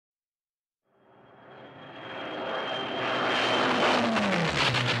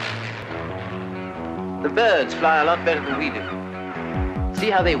The birds fly a lot better than we do. See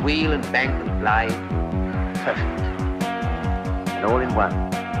how they wheel and bank and glide? Perfect. And all in one.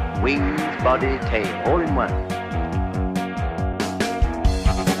 Wings, body, tail, all in one.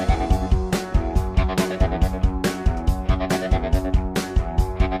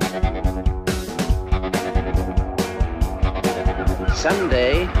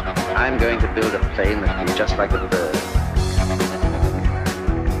 Someday, I'm going to build a plane that will be just like a bird.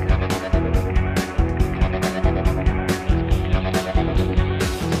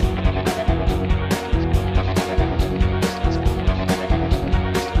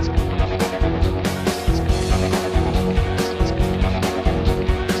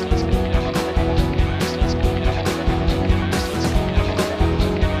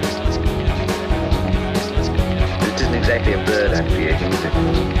 Exactly a bird I'm creating, is it? At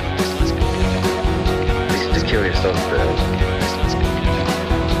least it's a curious sort of bird.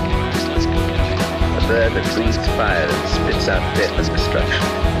 A bird that breathes fire and spits out death and destruction.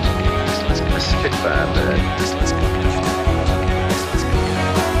 A Spitfire bird.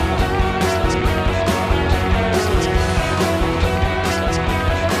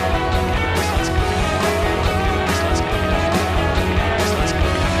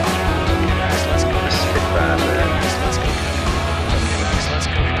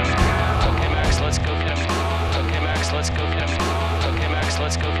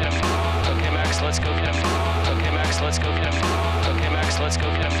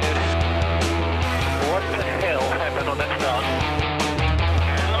 What the hell happened on that start?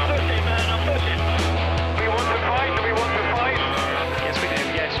 I'm pushing, man, I'm pushing. We want to fight, do we want to fight? Yes, we do,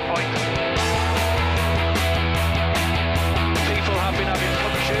 yes, fight. People have been having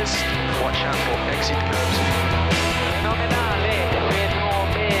punctures. Watch out for exit curves. Phenomenale,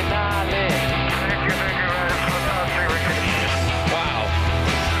 phenomenale. Thank you, fantastic, Ricky. Wow.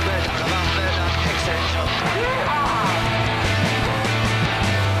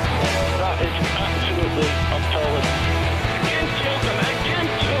 That is absolutely appalling. Against Chilton,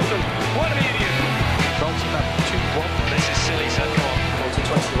 against Chilton. What an idiot. Dalton up 2-1. This is silly, sir. Come on.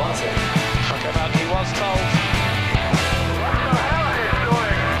 40-21, sir. Talk about he was told. What the hell is he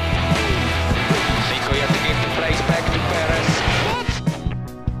doing? Nico, you have to give the place back to Perez.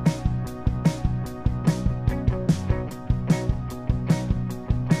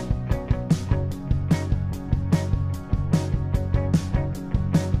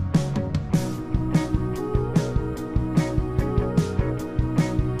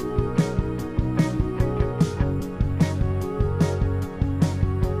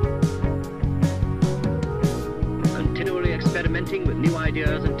 Continually experimenting with new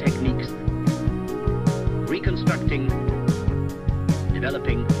ideas and techniques, reconstructing,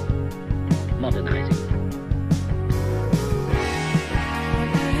 developing, modernizing.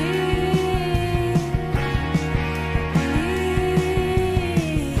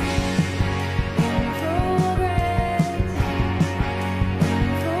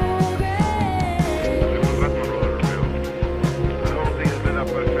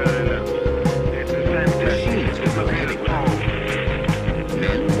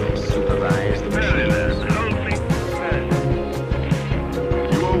 Men will supervise the machines.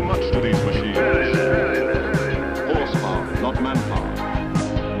 You owe much to these machines.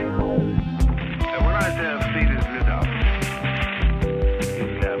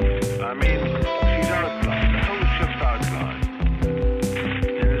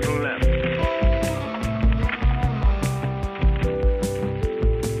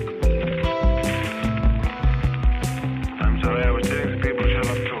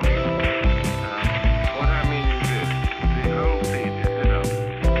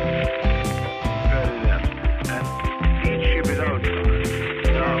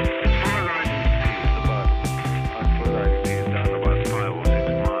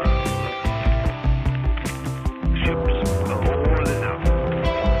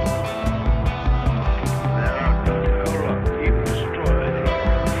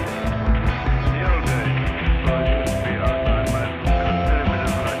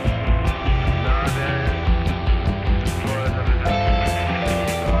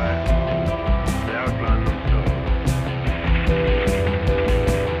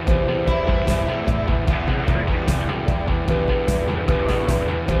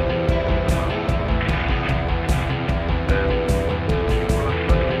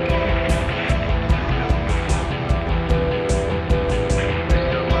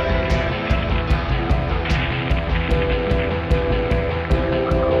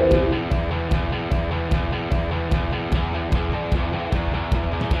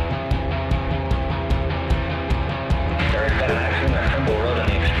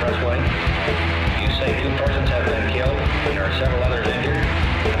 say 2 persons have been killed. There are several others injured.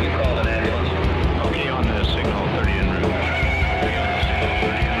 You called an ambulance. Okay, on the signal 30 en route. Okay, on the signal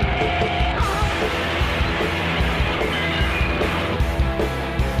 30 en route.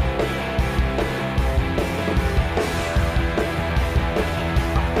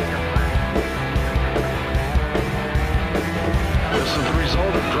 This is the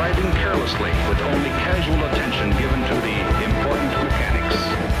result of driving carelessly with only casual attention given to the important mechanics.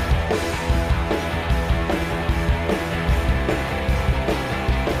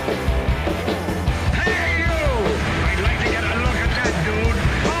 Hey, you! I'd like to get a look at that dude.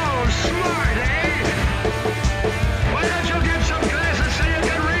 Oh, smart, eh? Why don't you get some glasses so you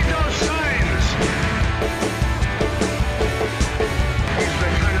can read those signs? He's the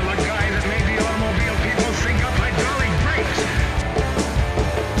kind of a guy that made the automobile people think up hydraulic brakes.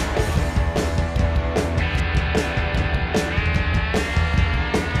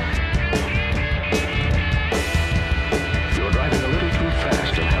 You're driving a little too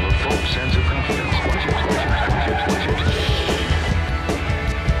fast and have a false sense of confidence. Watch it, watch it, watch it, watch it.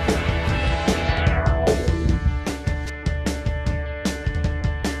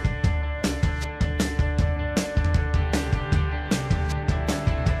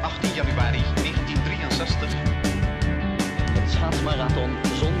 Januari 1963. Het schaatsmarathon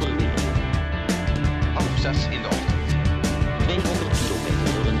zonder winnen. 5:30 in de ochtend. 200 kilometer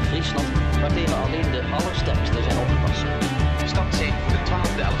door een Friesland waar tegen alleen de allersterkste zijn opgepast. Start zijn voor de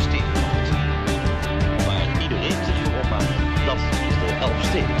 12e Elfstedentocht. Waar iedereen zich voor opmaakt, dat is de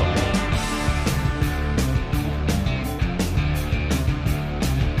Elfstedentocht.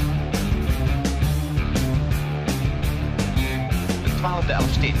 De 12e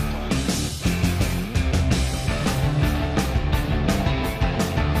Elfstedentocht.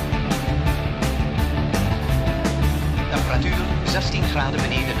 Temperatuur 16 graden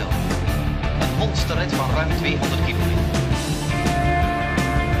beneden nul. Een monsterrit van ruim 200 kilometer.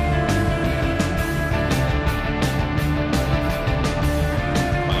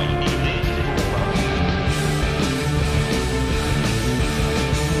 Waar iedereen zich voor opmaakt.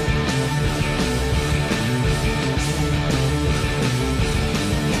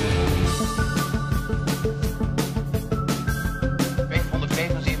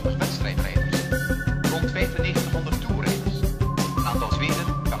 Wedstrijdrijders. Rond 9500 toerrijders. Een aantal Zweden,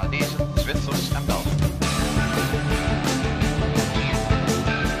 Canadezen, Zwitsers en Belgen.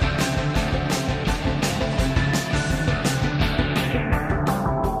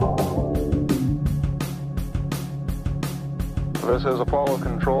 This is Apollo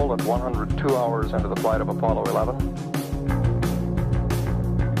Control at 102 hours into the flight of Apollo 11.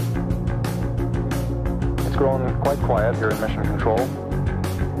 It's grown quite quiet here in Mission Control.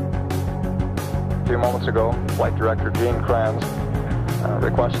 A few moments ago, Flight Director Gene Kranz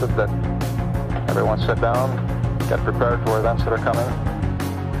requested that everyone sit down, get prepared for events that are coming.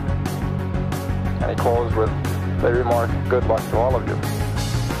 And he closed with the remark, good luck to all of you.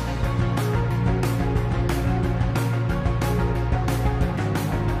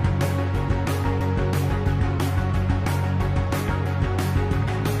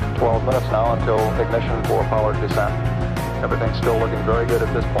 Minutes now until ignition for powered descent. Everything's still looking very good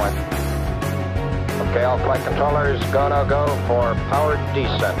at this point. Okay, all flight controllers, go for powered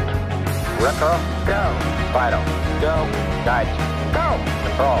descent. Retro, go. Vital, go. Guides, go.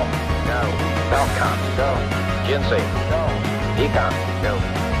 Control, go. Belcom, go. GNC, go. Econ, go.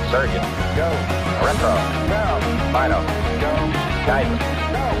 Surgeon, go. Retro, go. Vital, go. Guidance,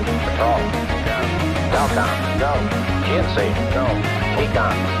 go. Control, go. Belcom, go. GNC, go.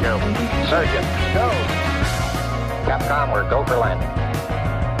 Econ, go. Surgeon, go. Capcom, we're go for landing.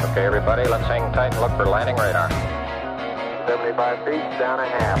 Okay, everybody, let's hang tight and look for landing radar. 75 feet, down a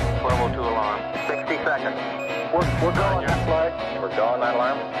half. 1202 alarm. 60 seconds. We're going that flight. We're going that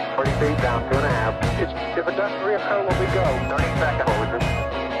alarm. 40 feet, down 2.5. If it doesn't reoccur, will we go? 30 seconds.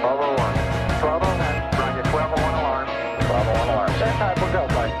 1201. 1201. Roger, 1201 alarm. 1201 alarm. Stand tight, we'll go,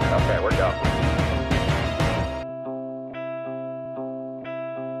 flight. Okay, we're go.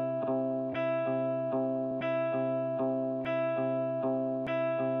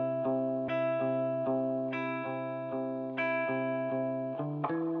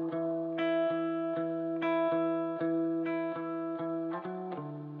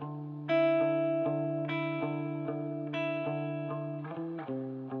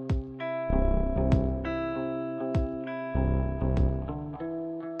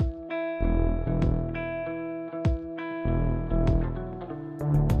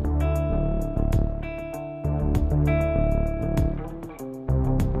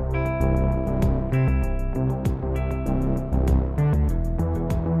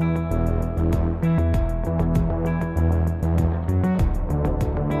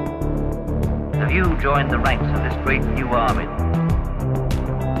 join the ranks of this great new army.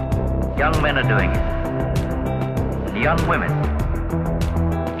 Young men are doing it, and young women,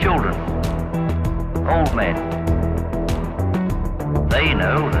 children, old men. They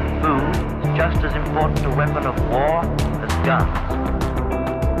know that food is just as important a weapon of war as guns.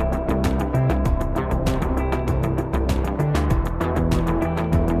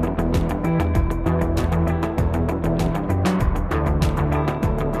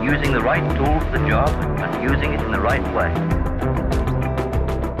 Using the right tool for the job and using it in the right way.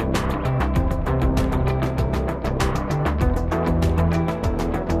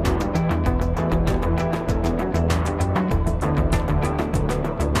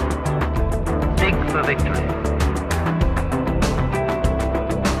 Dig for victory.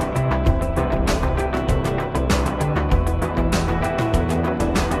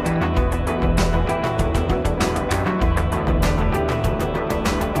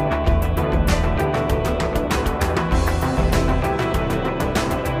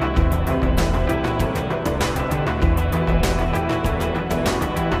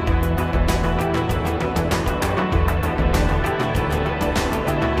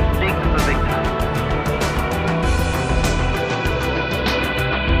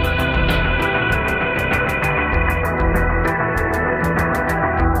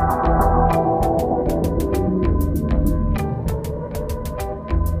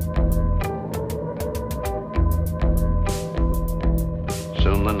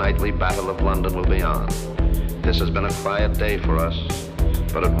 Soon the nightly Battle of London will be on. This has been a quiet day for us,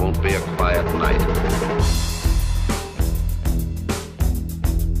 but it won't be a quiet night.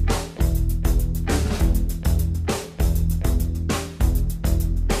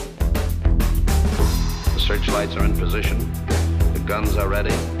 The searchlights are in position. The guns are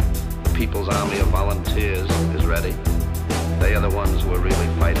ready. The People's Army of Volunteers is ready. They are the ones who are really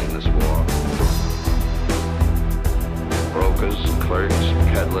fighting this war. Brokers, clerks,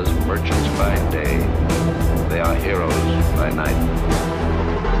 peddlers, merchants by day. They are heroes by night.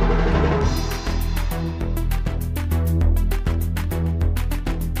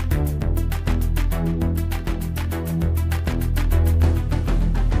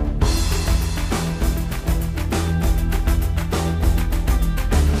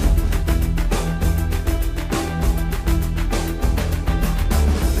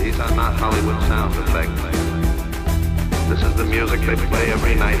 These are not Hollywood sound effects. This is the music they play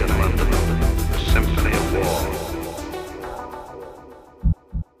every night in London, the symphony of war.